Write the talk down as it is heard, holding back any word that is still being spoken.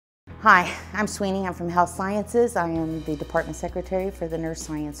Hi, I'm Swinney. I'm from Health Sciences. I am the Department Secretary for the Nurse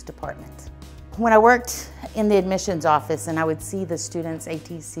Science Department. When I worked in the admissions office and I would see the students'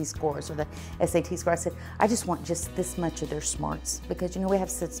 ATC scores or the SAT score, I said, I just want just this much of their smarts, because you know we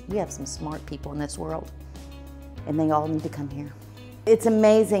have some smart people in this world and they all need to come here. It's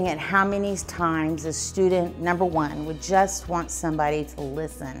amazing at how many times a student, number one, would just want somebody to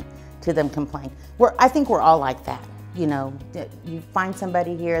listen to them complain. I think we're all like that. You know, you find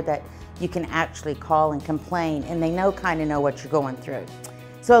somebody here that you can actually call and complain, and they kind of know what you're going through.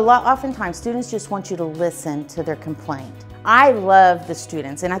 So oftentimes students just want you to listen to their complaint. I love the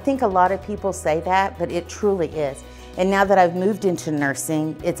students, and I think a lot of people say that, but it truly is. And now that I've moved into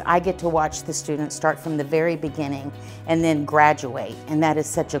nursing, I get to watch the students start from the very beginning and then graduate. And that is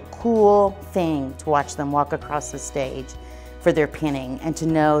such a cool thing to watch them walk across the stage for their pinning, and to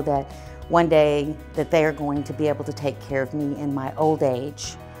know that one day that they are going to be able to take care of me in my old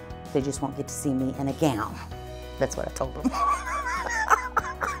age. They just won't get to see me in a gown. That's what I told them.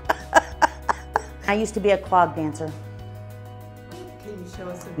 I used to be a clog dancer. Can you show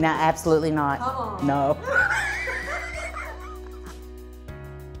us? No, absolutely not. Come on. No.